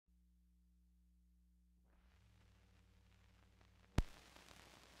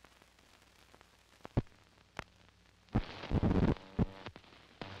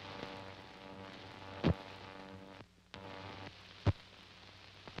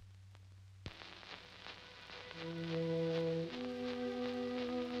A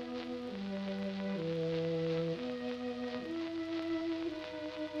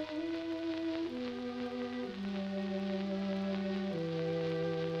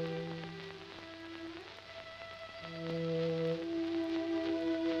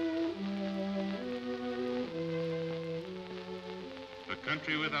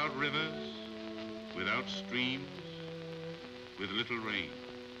country without rivers, without streams, with little rain.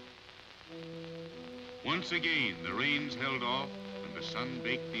 Once again, the rains held off and the sun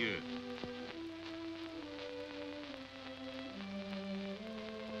baked the earth.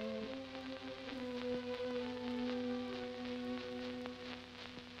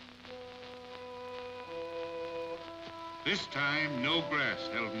 This time, no grass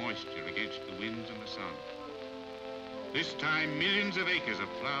held moisture against the winds and the sun. This time, millions of acres of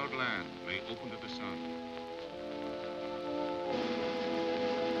plowed land lay open to the sun.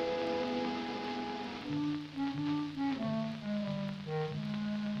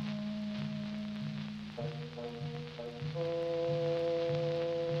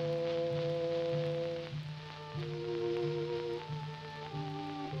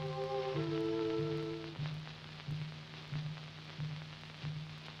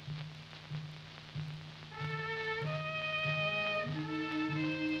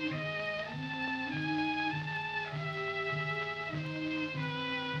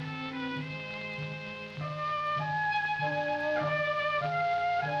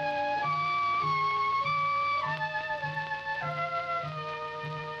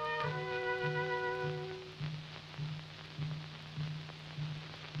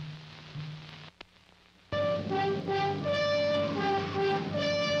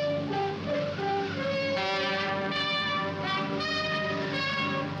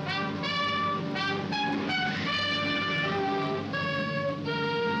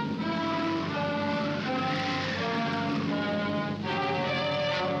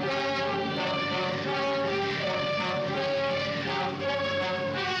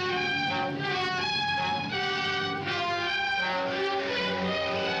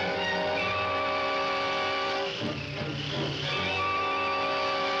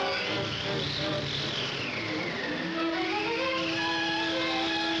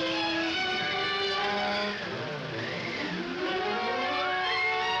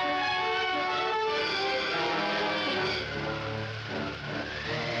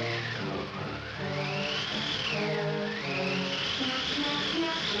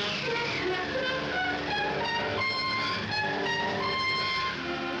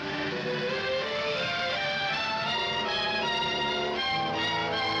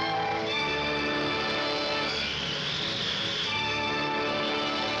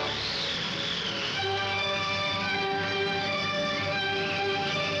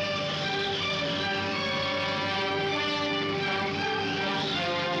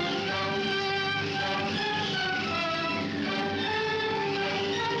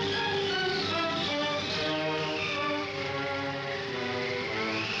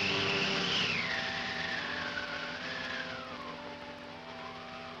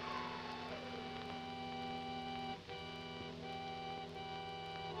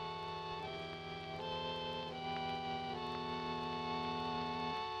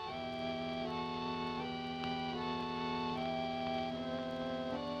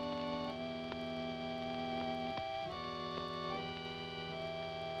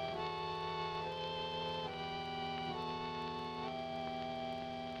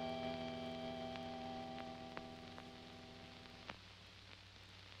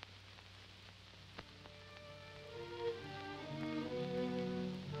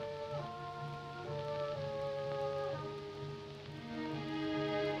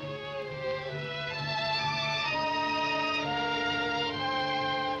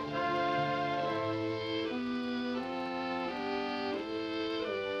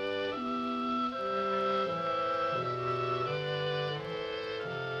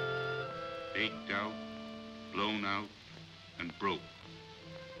 Baked out, blown out, and broke.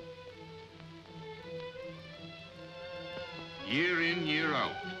 Year in, year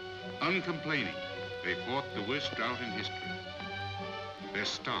out, uncomplaining, they fought the worst drought in history. Their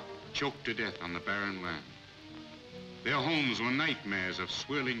stock choked to death on the barren land. Their homes were nightmares of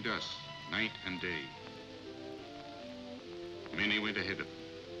swirling dust, night and day. Many went ahead of them,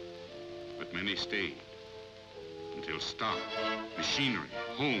 but many stayed until stock, machinery,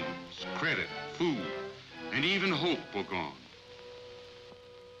 homes, credit, food, and even hope were gone.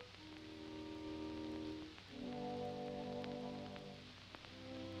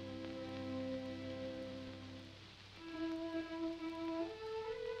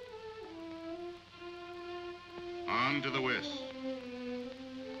 on to the west.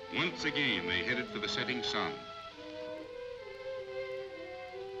 Once again, they headed for the setting sun.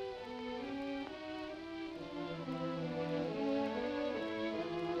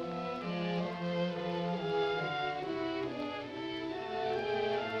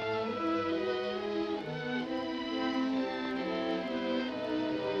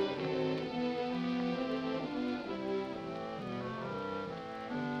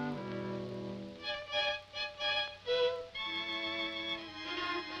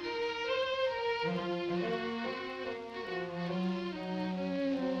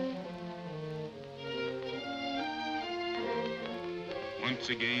 Once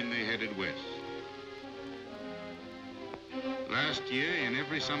again, they headed west. Last year, in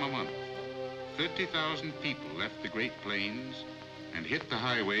every summer month, 30,000 people left the Great Plains and hit the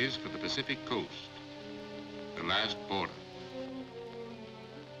highways for the Pacific coast, the last border.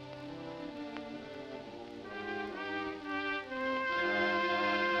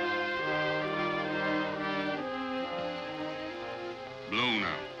 Blown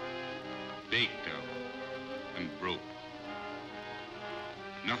out, baked out, and broke.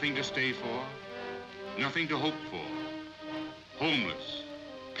 Nothing to stay for, nothing to hope for. Homeless,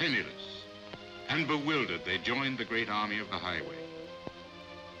 penniless, and bewildered, they joined the great army of the highway.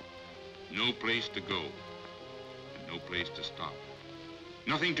 No place to go, and no place to stop.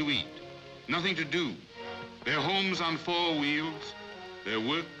 Nothing to eat, nothing to do. Their homes on four wheels, their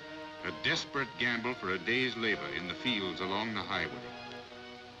work a desperate gamble for a day's labor in the fields along the highway.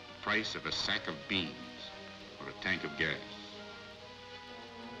 The price of a sack of beans or a tank of gas.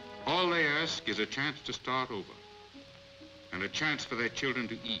 All they ask is a chance to start over, and a chance for their children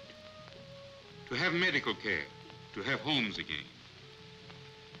to eat, to have medical care, to have homes again.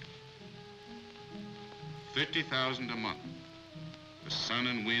 50,000 a month. The sun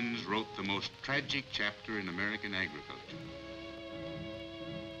and winds wrote the most tragic chapter in American agriculture.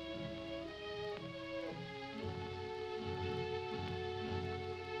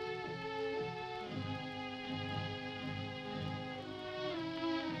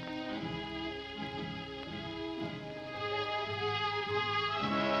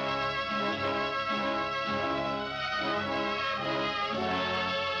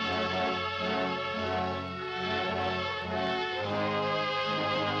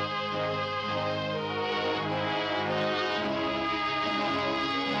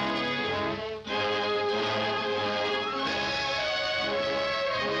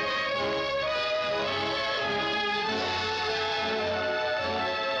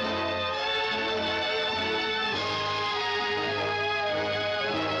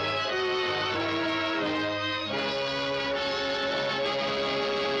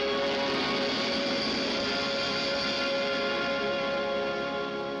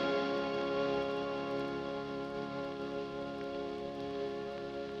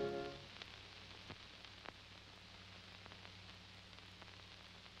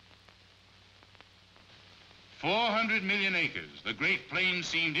 $400 million acres. The Great Plains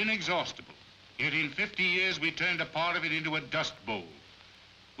seemed inexhaustible. Yet in 50 years, we turned a part of it into a dust bowl.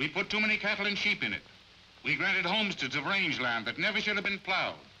 We put too many cattle and sheep in it. We granted homesteads of rangeland that never should have been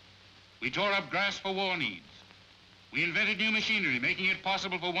plowed. We tore up grass for war needs. We invented new machinery, making it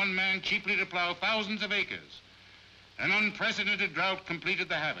possible for one man cheaply to plow thousands of acres. An unprecedented drought completed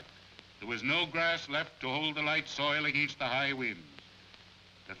the havoc. There was no grass left to hold the light soil against the high winds.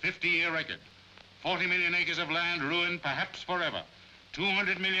 The 50-year record. 40 million acres of land ruined, perhaps forever.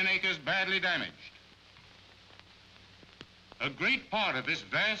 200 million acres badly damaged. A great part of this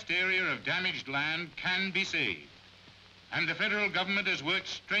vast area of damaged land can be saved. And the federal government has worked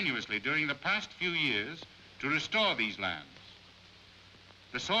strenuously during the past few years to restore these lands.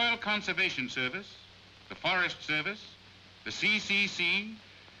 The Soil Conservation Service, the Forest Service, the CCC,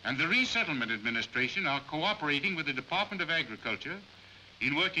 and the Resettlement Administration are cooperating with the Department of Agriculture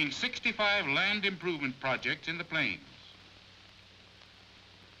in working 65 land improvement projects in the plains.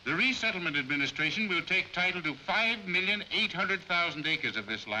 The Resettlement Administration will take title to 5,800,000 acres of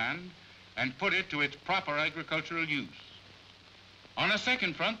this land and put it to its proper agricultural use. On a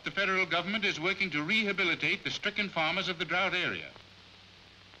second front, the federal government is working to rehabilitate the stricken farmers of the drought area.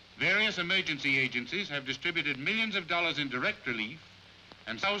 Various emergency agencies have distributed millions of dollars in direct relief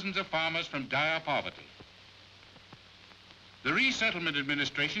and thousands of farmers from dire poverty. The Resettlement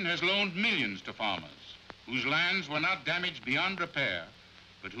Administration has loaned millions to farmers whose lands were not damaged beyond repair,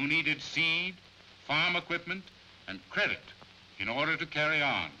 but who needed seed, farm equipment, and credit in order to carry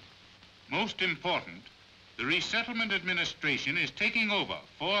on. Most important, the Resettlement Administration is taking over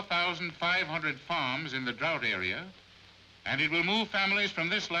 4,500 farms in the drought area, and it will move families from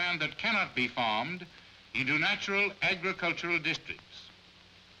this land that cannot be farmed into natural agricultural districts.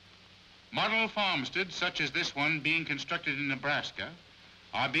 Model farmsteads such as this one being constructed in Nebraska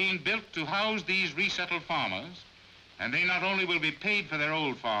are being built to house these resettled farmers, and they not only will be paid for their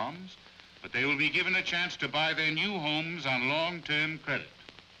old farms, but they will be given a chance to buy their new homes on long-term credit.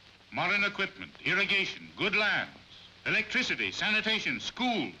 Modern equipment, irrigation, good lands, electricity, sanitation,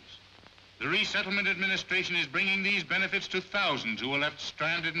 schools. The Resettlement Administration is bringing these benefits to thousands who were left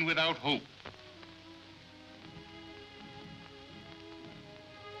stranded and without hope.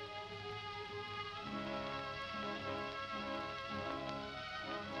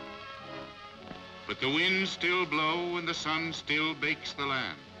 But the winds still blow and the sun still bakes the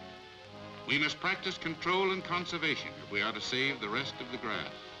land. We must practice control and conservation if we are to save the rest of the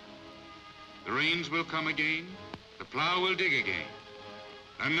grass. The rains will come again, the plow will dig again.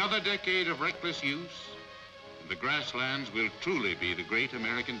 Another decade of reckless use, and the grasslands will truly be the great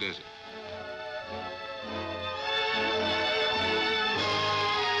American desert.